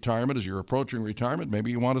your retirement as you're approaching retirement.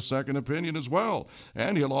 Maybe you want a second opinion as well.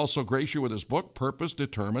 And he'll also grace you with his book, Purpose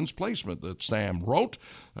Determines Placement, that Sam wrote,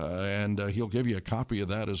 and he'll give you a copy of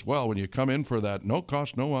that as well when you come in for that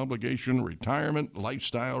no-cost, no-obligation retirement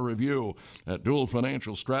lifestyle review at Duell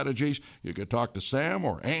Financial Strategies. You could talk to Sam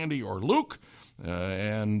or Andy or Luke,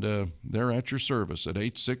 and they're at your service at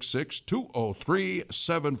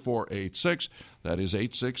 866-203-7486. That is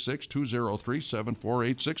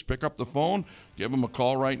 866-203-7486. Pick up the phone. Give them a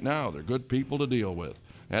call right now. They're good people to deal with.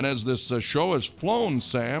 And as this show has flown,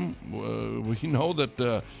 Sam, we know that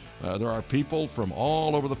there are people from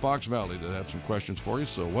all over the Fox Valley that have some questions for you.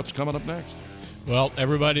 So what's coming up next? Well,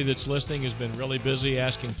 everybody that's listening has been really busy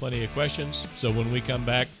asking plenty of questions. So when we come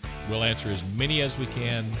back, we'll answer as many as we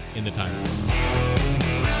can in the time.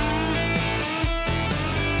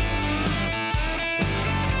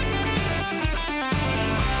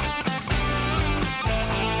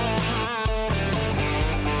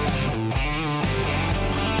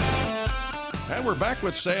 And we're back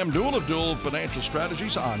with Sam Duell of Duell Financial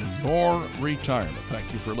Strategies on your retirement.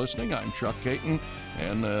 Thank you for listening. I'm Chuck Caton,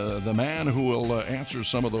 and the man who will answer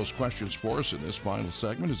some of those questions for us in this final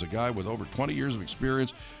segment is a guy with over 20 years of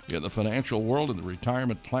experience in the financial world and the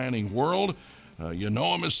retirement planning world. You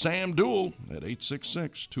know him as Sam Duell at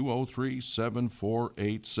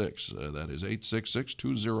 866-203-7486. That is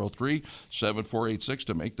 866-203-7486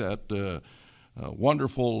 to make that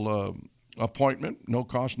wonderful appointment, no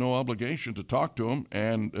cost, no obligation to talk to him,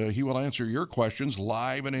 and he will answer your questions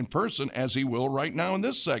live and in person, as he will right now in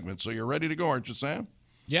this segment. So you're ready to go, aren't you, Sam?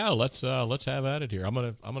 Yeah, let's have at it here. I'm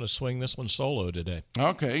gonna swing this one solo today.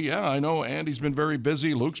 Okay, yeah, I know Andy's been very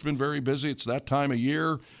busy. Luke's been very busy. It's that time of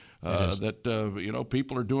year that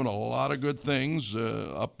people are doing a lot of good things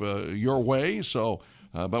up your way. So,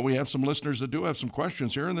 but we have some listeners that do have some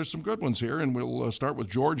questions here, and there's some good ones here, and we'll start with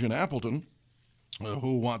George in Appleton.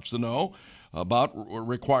 who wants to know about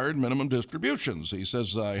required minimum distributions. He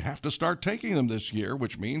says, I have to start taking them this year,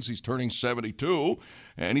 which means he's turning 72.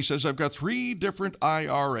 And he says, I've got 3 different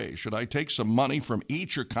IRAs. Should I take some money from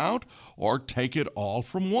each account or take it all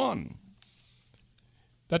from one?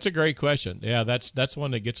 That's a great question. Yeah, that's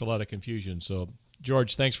one that gets a lot of confusion. So,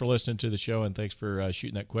 George, thanks for listening to the show, and thanks for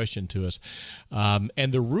shooting that question to us.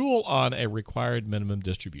 And the rule on a required minimum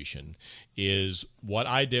distribution is what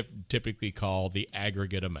I typically call the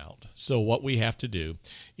aggregate amount. So what we have to do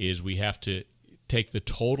is we have to take the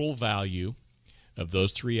total value of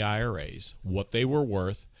those 3 IRAs, what they were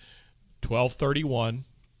worth, 12/31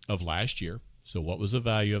 of last year. So what was the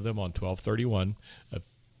value of them on 12/31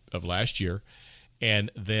 of last year?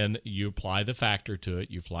 And then you apply the factor to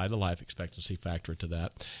it. You apply the life expectancy factor to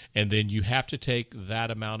that. And then you have to take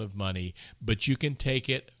that amount of money, but you can take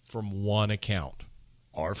it from one account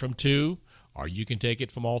or from 2, or you can take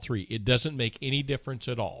it from all 3. It doesn't make any difference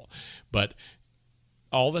at all. But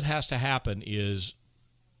all that has to happen is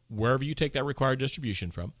wherever you take that required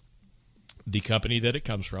distribution from, the company that it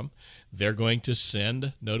comes from, they're going to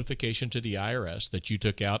send notification to the IRS that you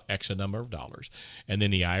took out X number of dollars, and then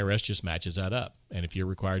the IRS just matches that up. And if your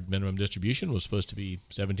required minimum distribution was supposed to be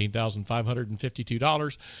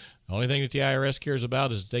 $17,552, the only thing that the IRS cares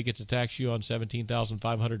about is they get to tax you on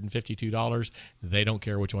 $17,552. They don't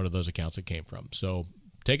care which one of those accounts it came from. So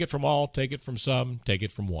take it from all, take it from some, take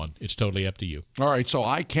it from one. It's totally up to you. All right, so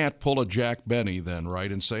I can't pull a Jack Benny then,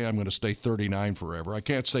 right, and say I'm going to stay 39 forever. I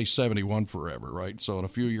can't stay 71 forever, right? So in a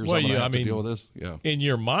few years I'm going to have to deal with this? Yeah. In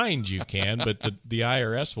your mind you can, but the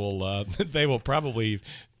IRS will they will probably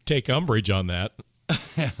take umbrage on that.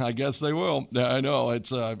 I guess they will. I know.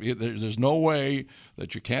 There's no way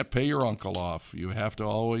that you can't pay your uncle off. You have to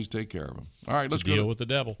always take care of him. All right, let's deal with the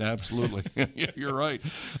devil. Absolutely. You're right.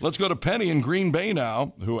 Let's go to Penny in Green Bay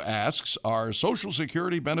now, who asks, are Social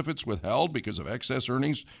Security benefits withheld because of excess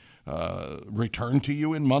earnings returned to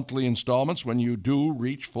you in monthly installments when you do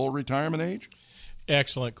reach full retirement age?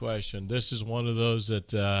 Excellent question. This is one of those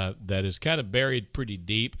that is kind of buried pretty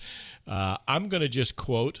deep. I'm going to just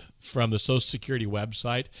quote from the Social Security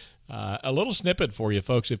website a little snippet for you,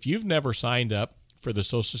 folks. If you've never signed up for the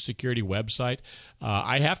Social Security website,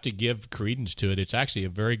 I have to give credence to it. It's actually a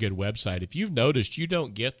very good website. If you've noticed, you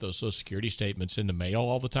don't get those Social Security statements in the mail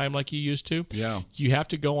all the time like you used to. Yeah. You have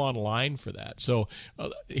to go online for that. So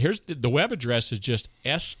here's the web address is just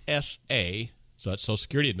SSA. So that's Social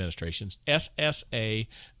Security Administration's SSA.gov,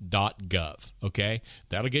 okay?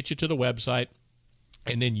 That'll get you to the website,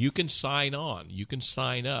 and then you can sign on. You can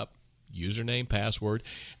sign up, username, password,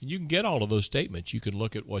 and you can get all of those statements. You can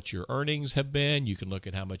look at what your earnings have been. You can look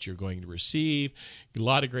at how much you're going to receive. A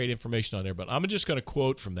lot of great information on there, but I'm just going to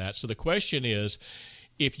quote from that. So the question is,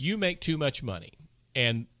 if you make too much money,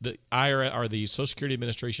 and the IRS or the Social Security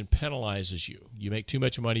Administration penalizes you. You make too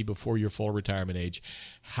much money before your full retirement age.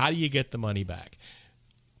 How do you get the money back?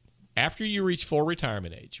 After you reach full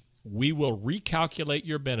retirement age, we will recalculate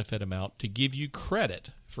your benefit amount to give you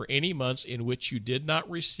credit for any months in which you did not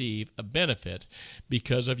receive a benefit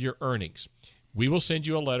because of your earnings. We will send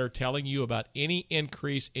you a letter telling you about any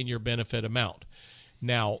increase in your benefit amount.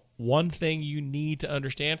 Now, one thing you need to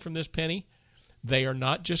understand from this, Penny, they are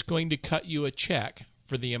not just going to cut you a check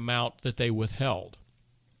for the amount that they withheld.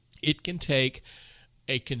 It can take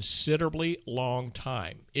a considerably long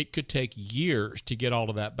time. It could take years to get all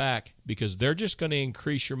of that back because they're just going to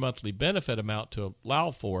increase your monthly benefit amount to allow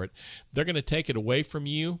for it. They're going to take it away from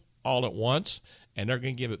you all at once, and they're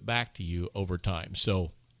going to give it back to you over time. So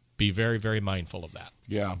be very, very mindful of that.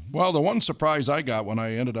 Yeah. Well, the one surprise I got when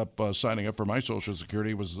I ended up signing up for my Social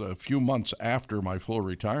Security was a few months after my full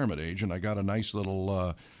retirement age, and I got a nice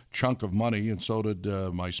little chunk of money, and so did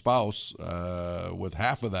my spouse with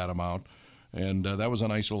half of that amount. And that was a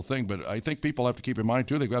nice little thing. But I think people have to keep in mind,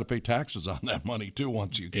 too, they've got to pay taxes on that money, too,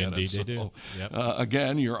 once you get Indeed it. So, they do. Yep.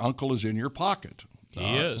 Again, your uncle is in your pocket.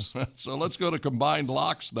 He is. So let's go to Combined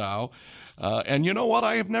Locks now. And you know what?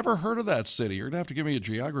 I have never heard of that city. You're going to have to give me a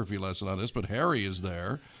geography lesson on this, but Harry is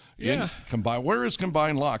there. Yeah. Where is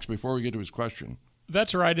Combined Locks before we get to his question?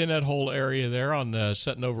 That's right in that whole area there on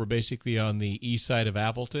sitting over basically on the east side of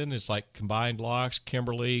Appleton. It's like Combined Locks,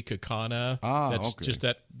 Kimberly, Kaukauna. That's okay. Just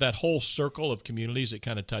that whole circle of communities that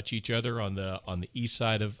kind of touch each other on the east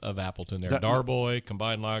side of Appleton there. Darboy,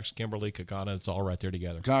 Combined Locks, Kimberly, Kaukauna, it's all right there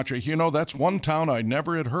together. Gotcha. You know, that's one town I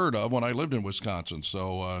never had heard of when I lived in Wisconsin.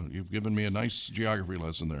 So you've given me a nice geography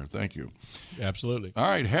lesson there. Thank you. Absolutely. All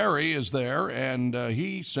right, Harry is there, and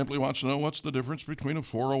he simply wants to know what's the difference between a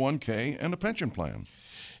 401k and a pension plan.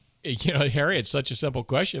 Harry, it's such a simple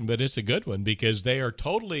question, but it's a good one because they are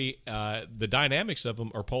totally, the dynamics of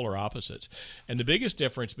them are polar opposites. And the biggest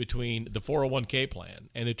difference between the 401k plan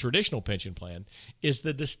and the traditional pension plan is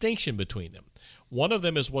the distinction between them. One of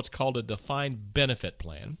them is what's called a defined benefit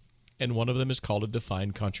plan, and one of them is called a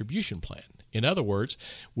defined contribution plan. In other words,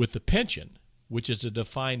 with the pension, which is a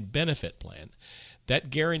defined benefit plan, that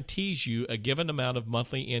guarantees you a given amount of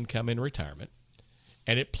monthly income in retirement,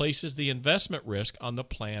 and it places the investment risk on the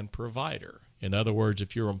plan provider. In other words,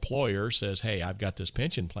 if your employer says, hey, I've got this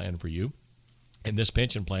pension plan for you, and this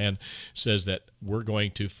pension plan says that we're going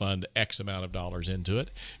to fund X amount of dollars into it,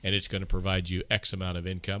 and it's going to provide you X amount of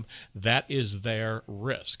income, that is their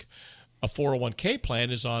risk. A 401k plan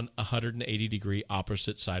is on a 180-degree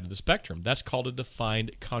opposite side of the spectrum. That's called a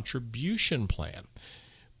defined contribution plan,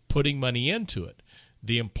 putting money into it.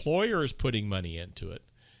 The employer is putting money into it,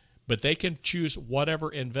 but they can choose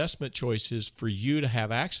whatever investment choices for you to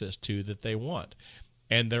have access to that they want.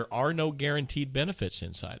 And there are no guaranteed benefits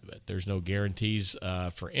inside of it. There's no guarantees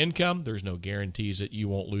for income. There's no guarantees that you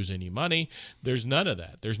won't lose any money. There's none of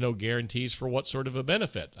that. There's no guarantees for what sort of a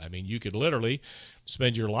benefit. I mean, you could literally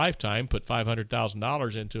spend your lifetime, put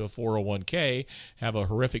 $500,000 into a 401k, have a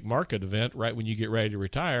horrific market event right when you get ready to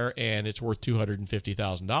retire, and it's worth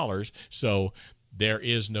 $250,000. So there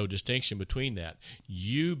is no distinction between that.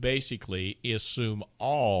 You basically assume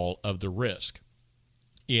all of the risk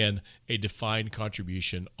in a defined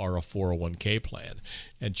contribution or a 401k plan.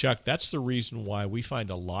 And Chuck, that's the reason why we find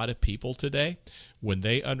a lot of people today, when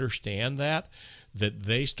they understand that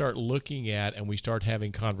they start looking at, and we start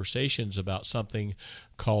having conversations about something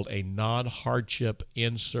called a non-hardship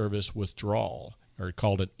in-service withdrawal, or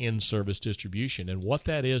called an in-service distribution. And what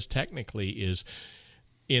that is technically is,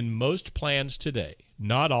 in most plans today,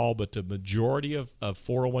 not all, but the majority of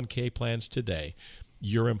 401k plans today,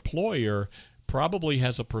 your employer probably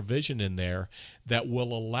has a provision in there that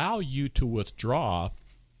will allow you to withdraw,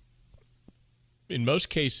 in most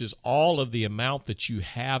cases, all of the amount that you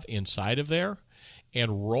have inside of there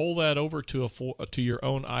and roll that over to your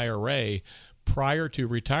own IRA prior to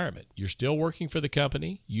retirement. You're still working for the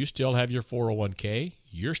company. You still have your 401k.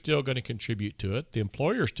 You're still going to contribute to it. The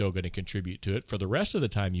employer is still going to contribute to it for the rest of the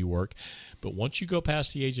time you work. But once you go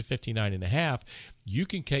past the age of 59 and a half, you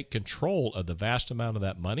can take control of the vast amount of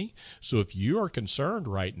that money. So if you are concerned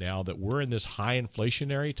right now that we're in this high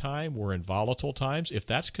inflationary time, we're in volatile times, if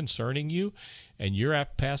that's concerning you and you're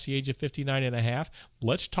past the age of 59 and a half,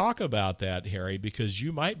 let's talk about that, Harry, because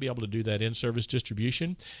you might be able to do that in-service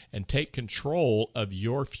distribution and take control of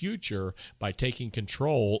your future by taking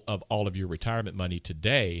control of all of your retirement money today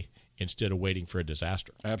instead of waiting for a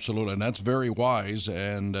disaster. Absolutely, and that's very wise,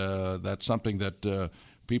 and that's something that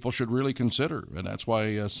people should really consider, and that's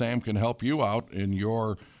why Sam can help you out in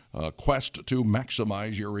your quest to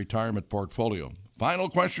maximize your retirement portfolio. Final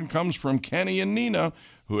question comes from Kenny and Nina,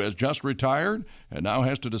 who has just retired and now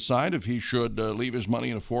has to decide if he should leave his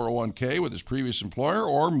money in a 401k with his previous employer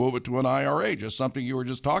or move it to an IRA, just something you were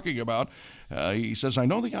just talking about. He says, I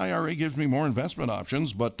know the IRA gives me more investment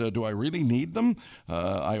options, but do I really need them?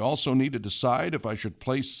 I also need to decide if I should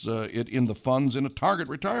place it in the funds in a target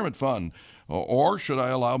retirement fund, or should I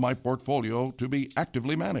allow my portfolio to be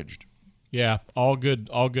actively managed? Yeah, all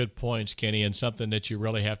good points, Kenny, and something that you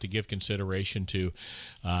really have to give consideration to.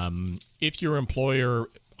 If your employer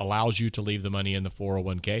allows you to leave the money in the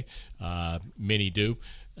 401k, many do,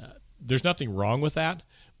 there's nothing wrong with that.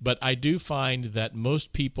 But I do find that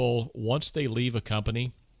most people, once they leave a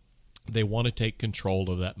company, they want to take control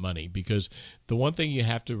of that money, because the one thing you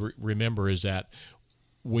have to remember is that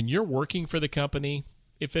when you're working for the company,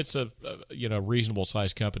 if it's a reasonable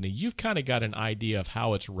sized company, you've kind of got an idea of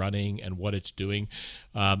how it's running and what it's doing.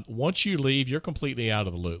 Once you leave, you're completely out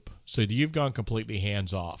of the loop. So you've gone completely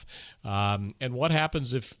hands off. And what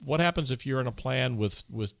happens if you're in a plan with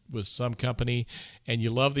some company and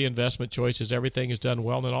you love the investment choices, everything is done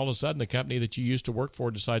well, and then all of a sudden the company that you used to work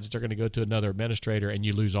for decides that they're going to go to another administrator and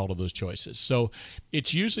you lose all of those choices. So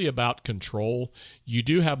it's usually about control. You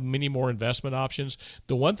do have many more investment options.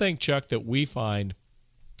 The one thing, Chuck, that we find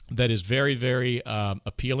that is very, very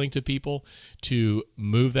appealing to people to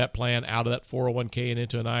move that plan out of that 401k and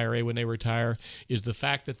into an IRA when they retire is the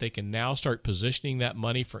fact that they can now start positioning that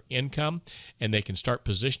money for income, and they can start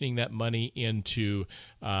positioning that money into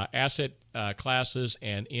asset classes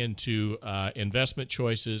and into investment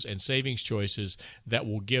choices and savings choices that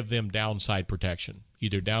will give them downside protection.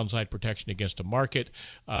 Either downside protection against a market,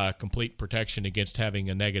 complete protection against having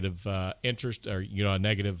a negative interest or a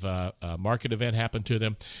negative market event happen to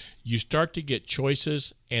them. You start to get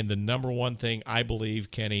choices, and the number one thing I believe,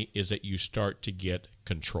 Kenny, is that you start to get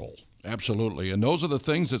control. Absolutely. And those are the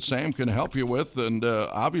things that Sam can help you with. And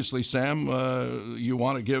obviously, Sam, you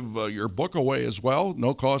want to give your book away as well.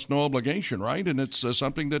 No cost, no obligation, right? And it's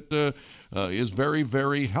something that is very,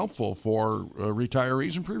 very helpful for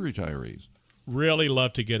retirees and pre-retirees. Really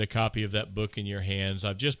love to get a copy of that book in your hands.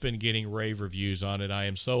 I've just been getting rave reviews on it. I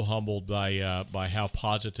am so humbled by how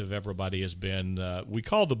positive everybody has been. We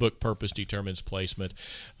call the book Purpose Determines Placement.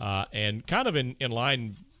 And kind of in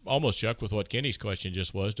line almost, Chuck, with what Kenny's question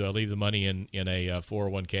just was. Do I leave the money in a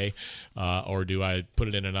 401k or do I put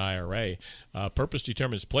it in an IRA? Purpose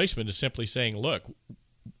Determines Placement is simply saying, look,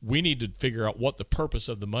 we need to figure out what the purpose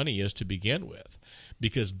of the money is to begin with,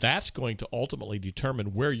 because that's going to ultimately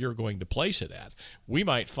determine where you're going to place it at. We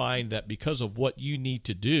might find that because of what you need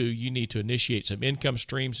to do, you need to initiate some income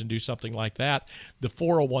streams and do something like that. The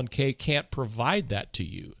 401k can't provide that to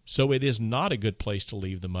you. So it is not a good place to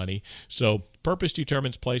leave the money. So Purpose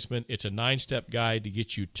Determines Placement. It's a 9-step guide to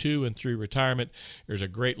get you to and through retirement. There's a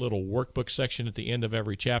great little workbook section at the end of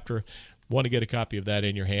every chapter. Want to get a copy of that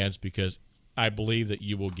in your hands, because I believe that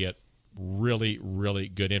you will get really, really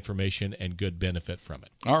good information and good benefit from it.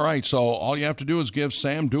 All right, so all you have to do is give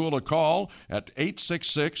Sam Duell a call at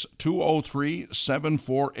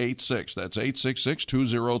 866-203-7486. That's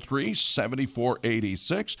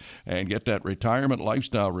 866-203-7486, and get that retirement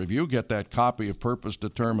lifestyle review, get that copy of Purpose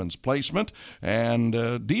Determines Placement,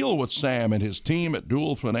 and deal with Sam and his team at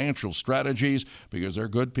Duell Financial Strategies, because they're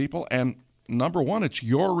good people. And number one, it's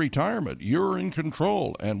your retirement. You're in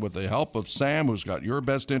control. And with the help of Sam, who's got your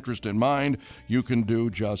best interest in mind, you can do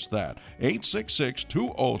just that.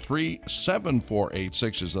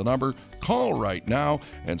 866-203-7486 is the number. Call right now.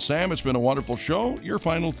 And Sam, it's been a wonderful show. Your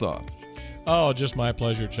final thoughts. Oh, just my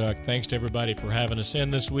pleasure, Chuck. Thanks to everybody for having us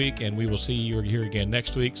in this week. And we will see you here again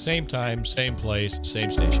next week. Same time, same place,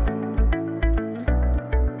 same station.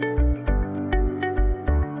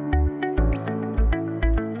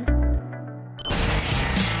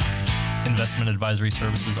 Investment advisory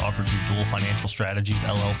services offered through Duell Financial Strategies,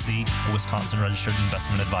 LLC, a Wisconsin-registered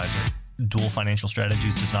investment advisor. Duell Financial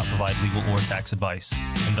Strategies does not provide legal or tax advice.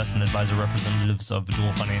 Investment advisor representatives of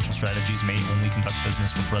Duell Financial Strategies may only conduct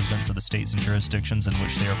business with residents of the states and jurisdictions in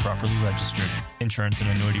which they are properly registered. Insurance and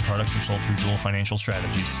annuity products are sold through Duell Financial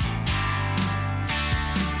Strategies.